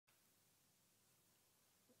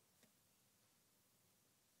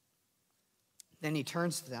Then he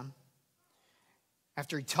turns to them.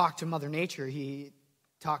 After he talked to Mother Nature, he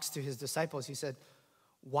talks to his disciples. He said,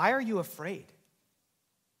 "Why are you afraid?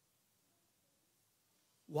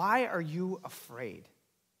 Why are you afraid?"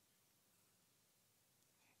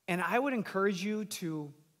 And I would encourage you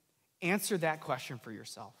to answer that question for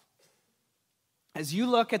yourself. As you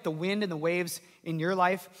look at the wind and the waves in your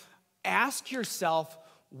life, ask yourself,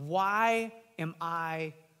 why am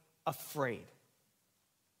I afraid?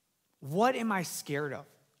 What am I scared of?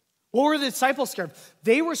 What were the disciples scared of?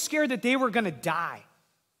 They were scared that they were going to die.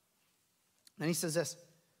 Then he says this,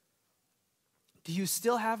 do you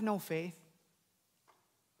still have no faith?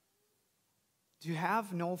 Do you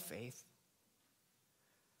have no faith?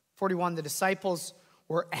 41, the disciples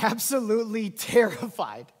were absolutely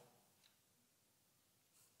terrified.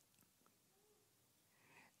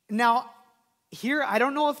 Now, here, I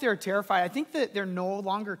don't know if they're terrified. I think that they're no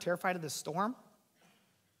longer terrified of the storm.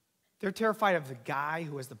 They're terrified of the guy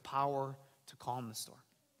who has the power to calm the storm.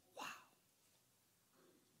 Wow.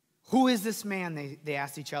 Who is this man, they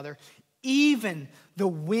asked each other. Even the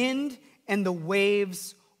wind and the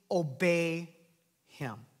waves obey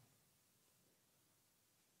him.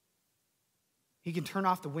 He can turn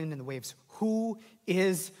off the wind and the waves. Who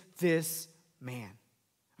is this man?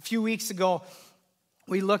 A few weeks ago,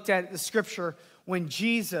 we looked at the scripture when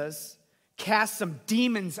Jesus cast some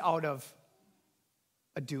demons out of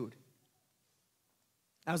a dude.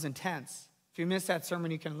 That was intense. If you missed that sermon,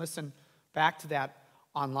 you can listen back to that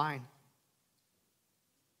online.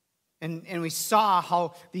 And we saw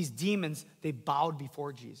how these demons, they bowed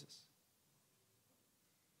before Jesus.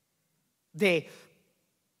 They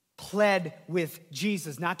pled with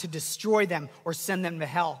Jesus not to destroy them or send them to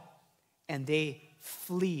hell. And they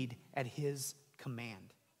fled at his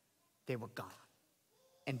command. They were gone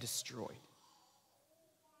and destroyed.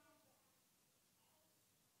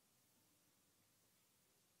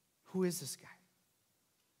 Who is this guy?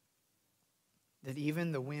 That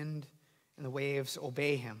even the wind and the waves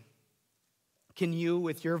obey him. Can you,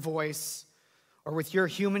 with your voice or with your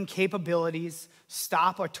human capabilities,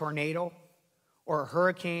 stop a tornado or a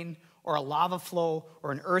hurricane or a lava flow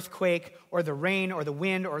or an earthquake or the rain or the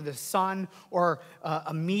wind or the sun or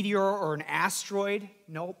a meteor or an asteroid?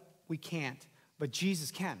 Nope, we can't. But Jesus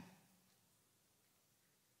can.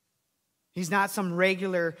 He's not some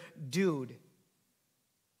regular dude.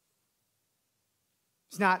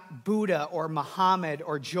 He's not Buddha or Muhammad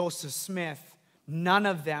or Joseph Smith. None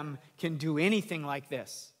of them can do anything like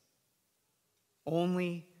this.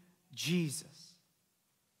 Only Jesus.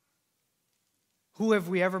 Who have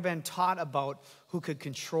we ever been taught about who could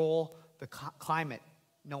control the climate?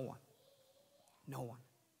 No one. No one.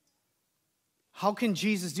 How can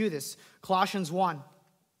Jesus do this? Colossians 1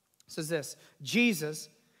 says this, Jesus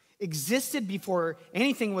existed before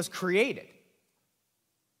anything was created.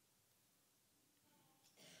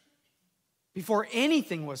 Before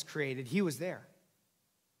anything was created, he was there.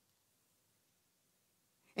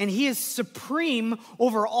 And he is supreme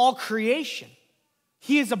over all creation.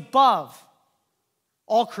 He is above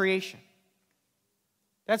all creation.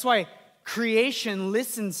 That's why creation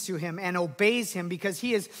listens to him and obeys him, because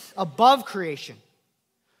he is above creation.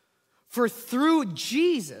 For through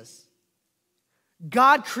Jesus,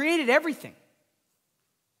 God created everything.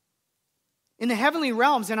 In the heavenly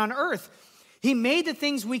realms and on earth, he made the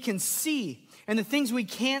things we can see and the things we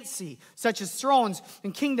can't see, such as thrones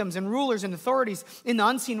and kingdoms and rulers and authorities in the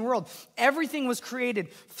unseen world. Everything was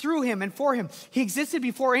created through him and for him. He existed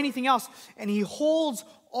before anything else, and he holds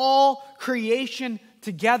all creation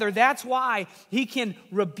together. That's why he can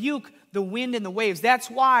rebuke the wind and the waves.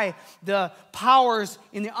 That's why the powers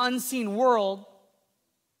in the unseen world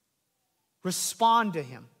respond to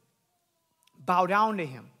him, bow down to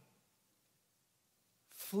him,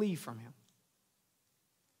 flee from him.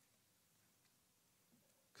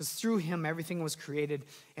 Because through him, everything was created,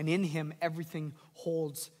 and in him, everything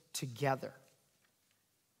holds together.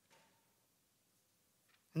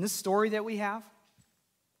 And this story that we have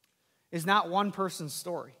is not one person's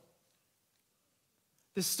story.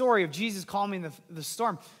 The story of Jesus calming the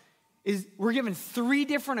storm is, we're given 3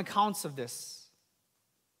 different accounts of this.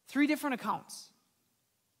 3 different accounts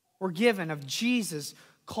were given of Jesus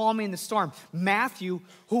calming the storm. Matthew,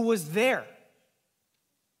 who was there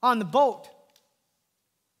on the boat.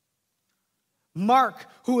 Mark,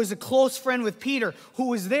 who was a close friend with Peter, who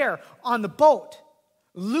was there on the boat.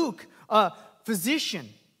 Luke, a physician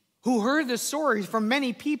who heard the stories from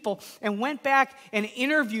many people and went back and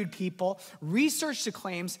interviewed people, researched the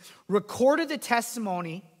claims, recorded the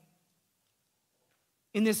testimony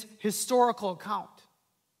in this historical account.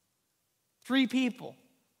 3 people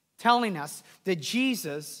telling us that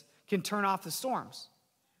Jesus can turn off the storms.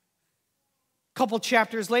 A couple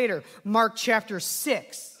chapters later, Mark chapter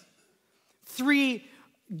 6. 3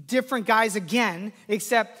 different guys again,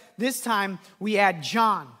 except this time we add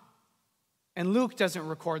John. And Luke doesn't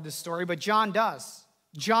record this story, but John does.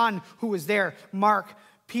 John, who was there, Mark,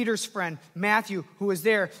 Peter's friend, Matthew, who was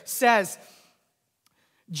there, says,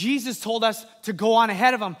 Jesus told us to go on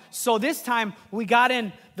ahead of him. So this time we got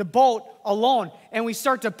in the boat alone and we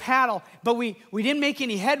start to paddle, but we didn't make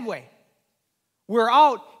any headway. We're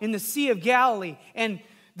out in the Sea of Galilee and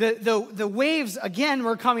the waves again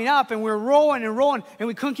were coming up and we're rowing and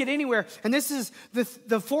we couldn't get anywhere. And this is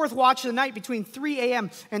the fourth watch of the night between 3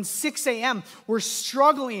 a.m. and 6 a.m. We're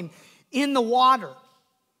struggling in the water.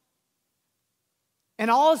 And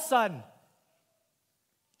all of a sudden,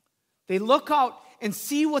 they look out and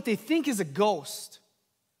see what they think is a ghost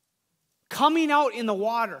coming out in the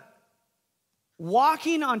water,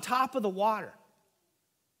 walking on top of the water.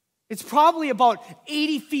 It's probably about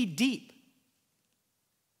 80 feet deep.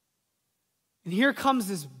 And here comes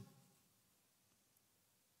this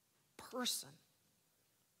person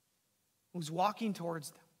who's walking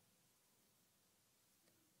towards them.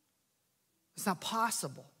 It's not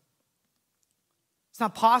possible. It's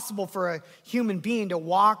not possible for a human being to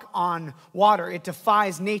walk on water. It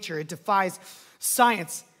defies nature. It defies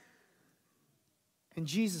science. And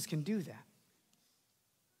Jesus can do that.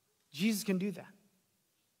 Jesus can do that.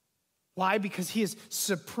 Why? Because he is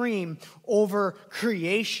supreme over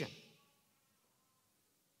creation.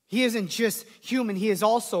 He isn't just human. He is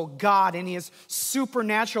also God, and he has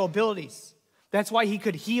supernatural abilities. That's why he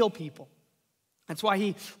could heal people. That's why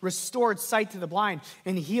he restored sight to the blind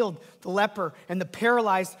and healed the leper, and the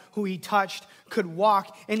paralyzed who he touched could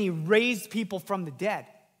walk, and he raised people from the dead.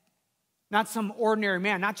 Not some ordinary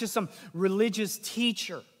man, not just some religious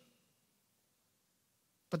teacher,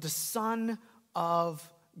 but the Son of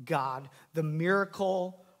God, the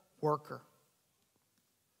miracle worker.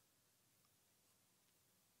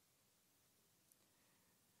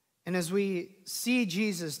 And as we see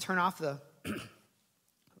Jesus turn off the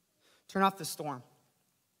storm,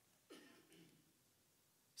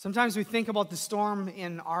 sometimes we think about the storm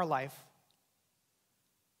in our life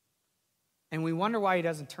and we wonder why he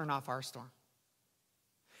doesn't turn off our storm.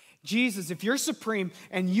 Jesus, if you're supreme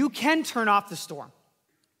and you can turn off the storm,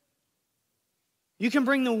 you can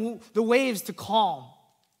bring the waves to calm,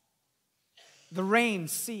 the rain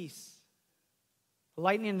cease, the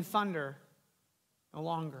lightning and thunder no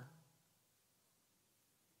longer.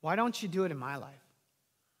 Why don't you do it in my life?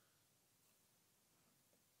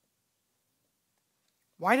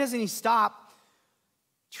 Why doesn't he stop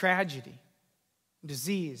tragedy,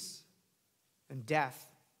 disease, and death?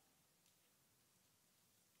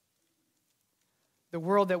 The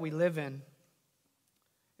world that we live in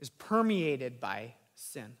is permeated by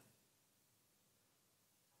sin.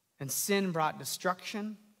 And sin brought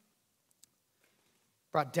destruction,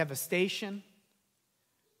 brought devastation,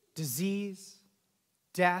 disease,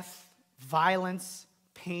 death, violence,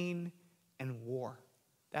 pain, and war.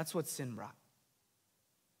 That's what sin brought.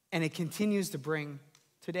 And it continues to bring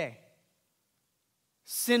today.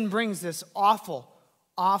 Sin brings this awful,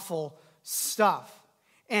 awful stuff.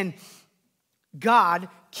 And God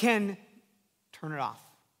can turn it off.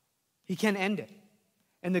 He can end it.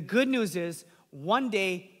 And the good news is, one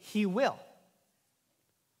day he will.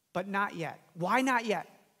 But not yet. Why not yet?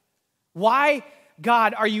 Why,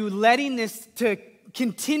 God, are you letting this to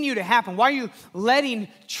continue to happen? Why are you letting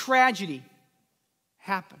tragedy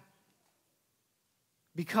happen?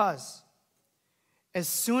 Because as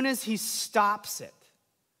soon as he stops it,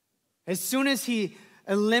 as soon as he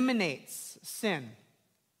eliminates sin,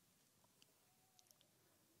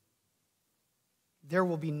 there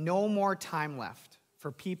will be no more time left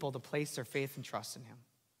for people to place their faith and trust in him.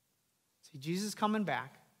 See, Jesus is coming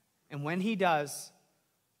back, and when he does,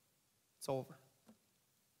 it's over.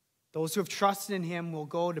 Those who have trusted in him will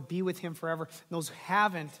go to be with him forever. And those who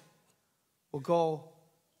haven't will go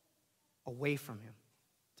away from him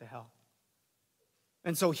to hell.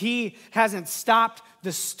 And so he hasn't stopped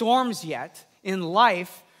the storms yet in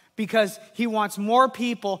life because he wants more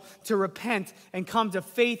people to repent and come to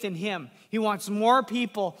faith in him. He wants more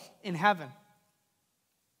people in heaven.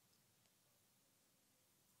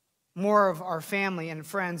 More of our family and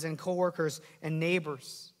friends and coworkers and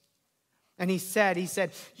neighbors. And he said,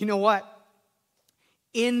 you know what?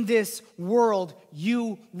 In this world,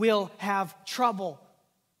 you will have trouble.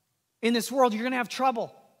 In this world, you're going to have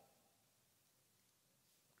trouble.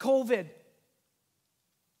 COVID.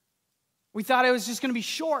 We thought it was just going to be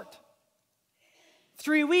short.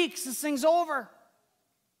 3 weeks, this thing's over.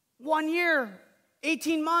 1 year,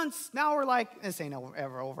 18 months. Now we're like, this ain't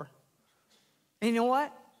ever over. And you know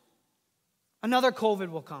what? Another COVID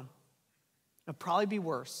will come. It'll probably be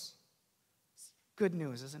worse. It's good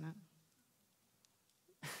news, isn't it?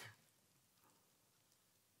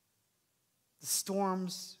 The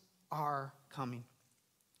storms are coming.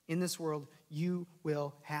 In this world, you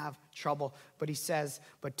will have trouble. But he says,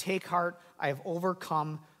 but take heart, I have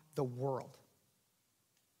overcome the world.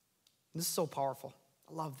 This is so powerful.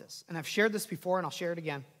 I love this. And I've shared this before, and I'll share it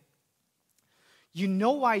again. You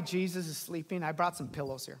know why Jesus is sleeping? I brought some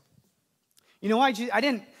pillows here. You know why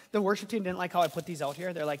the worship team didn't like how I put these out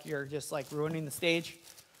here. They're like, you're just like ruining the stage.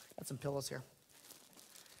 Got some pillows here.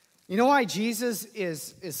 You know why Jesus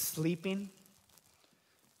is sleeping?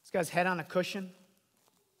 He's got his head on a cushion.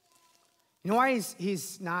 You know why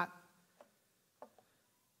he's not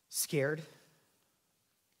scared?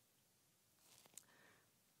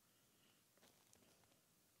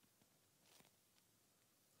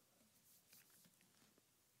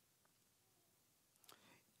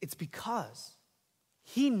 It's because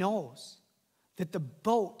he knows that the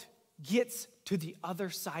boat gets to the other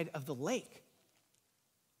side of the lake.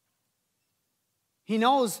 He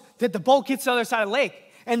knows that the boat gets to the other side of the lake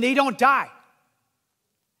and they don't die.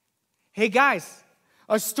 Hey guys,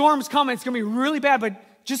 a storm's coming. It's going to be really bad,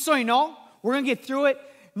 but just so you know, we're going to get through it.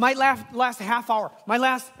 It might last a half hour, might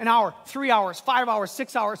last an hour, 3 hours, 5 hours,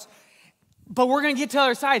 6 hours, but we're going to get to the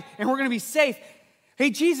other side and we're going to be safe. Hey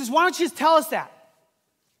Jesus, why don't you just tell us that?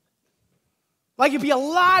 Like it'd be a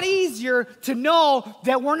lot easier to know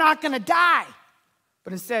that we're not going to die.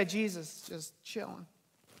 But instead, Jesus just chilling.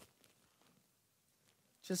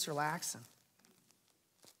 Just relaxing.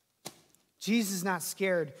 Jesus is not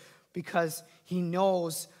scared because he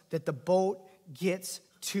knows that the boat gets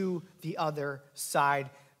to the other side.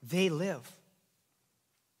 They live.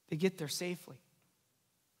 They get there safely.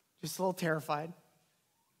 Just a little terrified.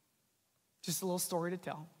 Just a little story to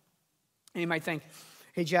tell. And you might think,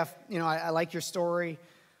 hey, Jeff, I like your story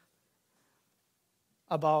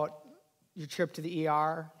about your trip to the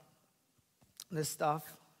ER, this stuff.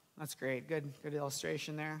 That's great. Good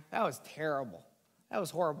illustration there. That was terrible. That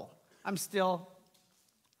was horrible. I'm still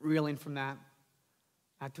reeling from that.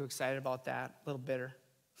 Not too excited about that. A little bitter.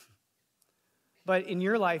 But in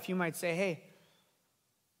your life, you might say, hey,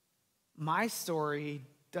 my story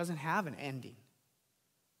doesn't have an ending.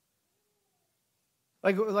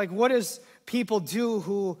 Like what does people do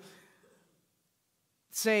who,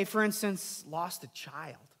 say, for instance, lost a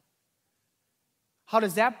child? How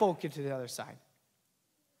does that boat get to the other side?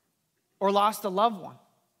 Or lost a loved one?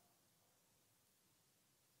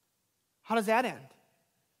 How does that end?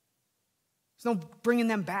 There's no bringing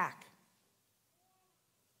them back.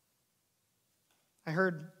 I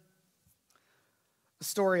heard a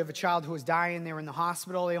story of a child who was dying. They were in the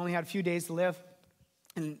hospital. They only had a few days to live.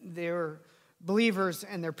 And they were believers,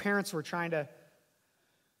 and their parents were trying to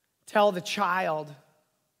tell the child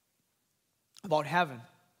about heaven.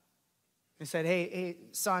 They said, hey,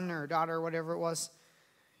 son or daughter or whatever it was,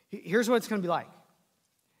 here's what it's going to be like.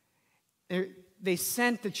 They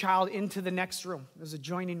sent the child into the next room. It was a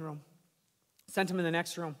joining room. Sent him in the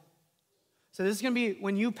next room. So this is going to be,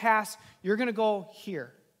 when you pass, you're going to go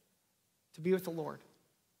here to be with the Lord.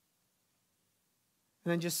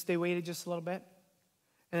 And then they waited just a little bit.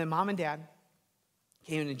 And then mom and dad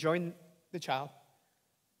came and joined the child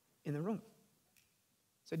in the room.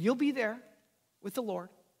 Said, you'll be there with the Lord,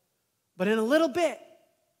 but in a little bit,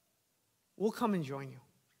 we'll come and join you.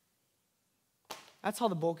 That's how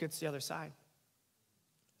the boat gets to the other side.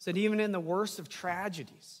 Said even in the worst of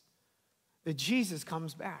tragedies, that Jesus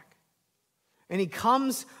comes back. And he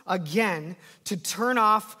comes again to turn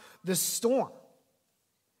off the storm.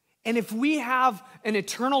 And if we have an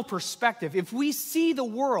eternal perspective, if we see the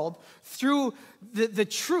world through the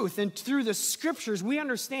truth and through the scriptures, we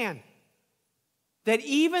understand that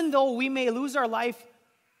even though we may lose our life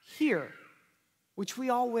here, which we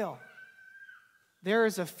all will, there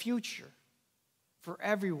is a future for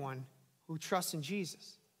everyone who trusts in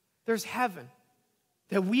Jesus. There's heaven,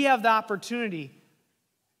 that we have the opportunity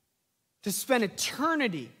to spend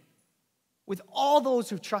eternity with all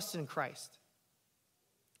those who trusted in Christ.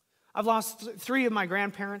 I've lost 3 of my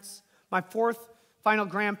grandparents. My 4th final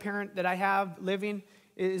grandparent that I have living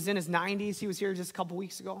is in his 90s. He was here just a couple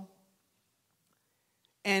weeks ago.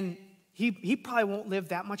 And he probably won't live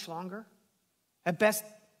that much longer. At best,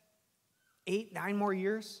 8, 9 more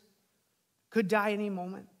years. Could die any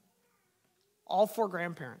moment. All 4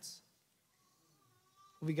 grandparents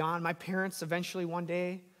will be gone. My parents, eventually one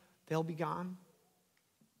day, they'll be gone.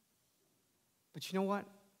 But you know what?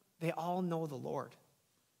 They all know the Lord.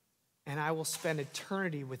 And I will spend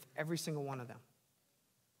eternity with every single one of them.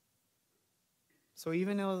 So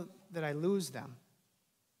even though that I lose them,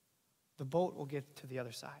 the boat will get to the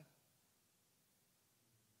other side.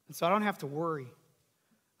 And so I don't have to worry.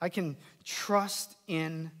 I can trust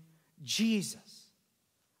in Jesus.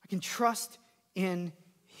 I can trust in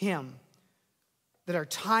him. That our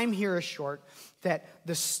time here is short, that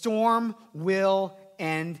the storm will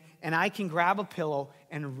end, and I can grab a pillow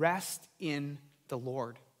and rest in the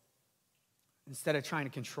Lord instead of trying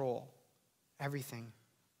to control everything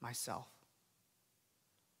myself.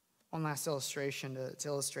 One last illustration to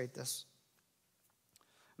illustrate this.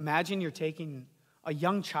 Imagine you're taking a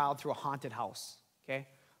young child through a haunted house, okay?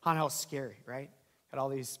 Haunted house is scary, right? Got all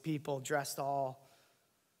these people dressed all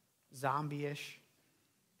zombie-ish.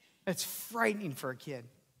 It's frightening for a kid.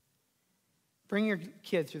 Bring your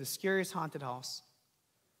kid through the scariest haunted house.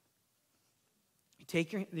 You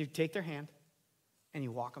take their hand and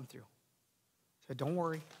you walk them through. So don't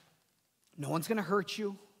worry. No one's going to hurt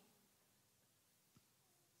you.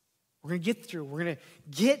 We're going to get through. We're going to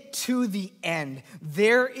get to the end.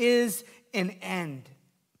 There is an end.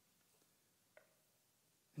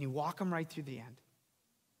 And you walk them right through the end.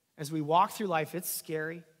 As we walk through life, it's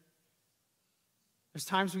scary. There's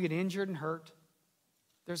times we get injured and hurt.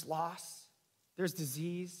 There's loss. There's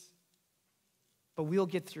disease. But we'll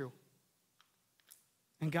get through.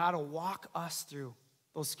 And God will walk us through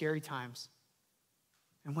those scary times.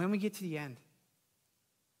 And when we get to the end,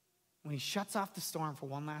 when he shuts off the storm for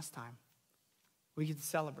one last time, we get to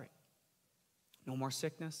celebrate. No more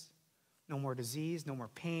sickness, no more disease, no more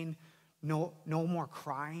pain, no more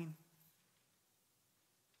crying,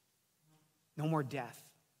 no more death.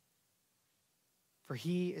 For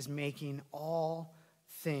he is making all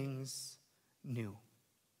things new.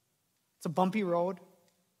 It's a bumpy road,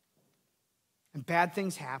 and bad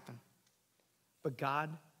things happen. But God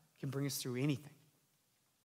can bring us through anything.